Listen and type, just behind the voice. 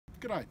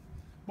G'day,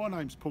 my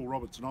name's Paul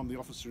Roberts and I'm the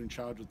officer in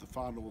charge of the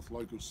Far North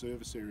Local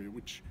Service Area,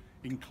 which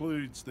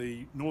includes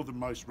the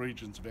northernmost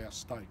regions of our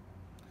state.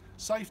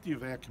 Safety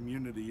of our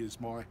community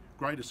is my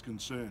greatest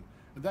concern,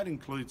 and that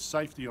includes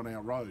safety on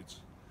our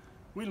roads.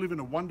 We live in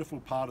a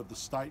wonderful part of the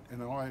state,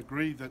 and I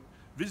agree that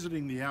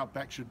visiting the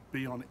Outback should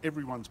be on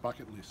everyone's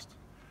bucket list.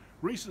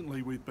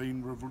 Recently we've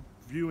been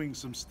reviewing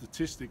some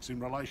statistics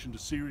in relation to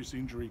serious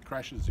injury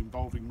crashes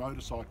involving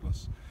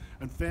motorcyclists,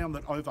 and found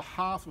that over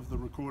half of the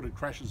recorded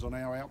crashes on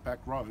our outback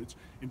roads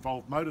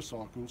involved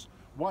motorcycles,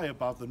 way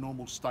above the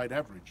normal state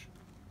average.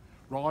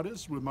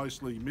 Riders were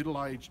mostly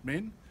middle-aged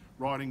men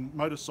riding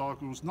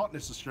motorcycles not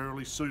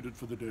necessarily suited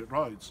for the dirt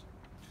roads.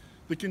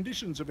 The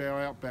conditions of our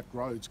outback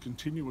roads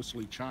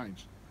continuously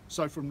change,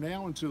 so from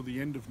now until the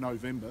end of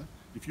November,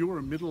 if you're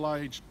a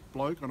middle-aged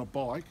bloke on a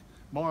bike,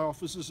 my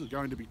officers are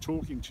going to be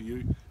talking to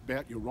you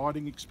about your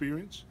riding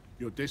experience,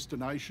 your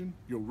destination,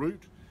 your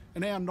route,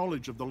 and our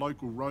knowledge of the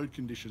local road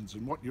conditions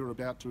and what you're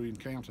about to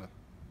encounter.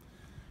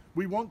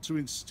 We want to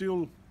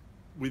instill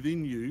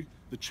within you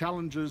the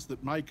challenges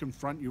that may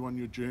confront you on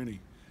your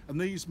journey, and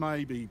these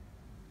may be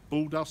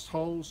bull dust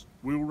holes,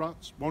 wheel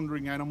ruts,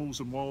 wandering animals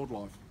and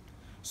wildlife.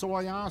 So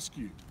I ask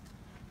you,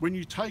 when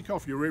you take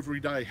off your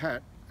everyday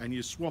hat and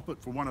you swap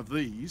it for one of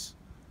these,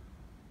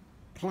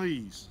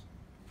 please,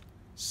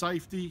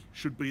 safety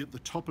should be at the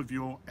top of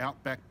your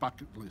outback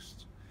bucket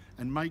list,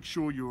 and make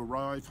sure you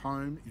arrive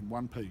home in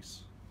one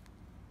piece.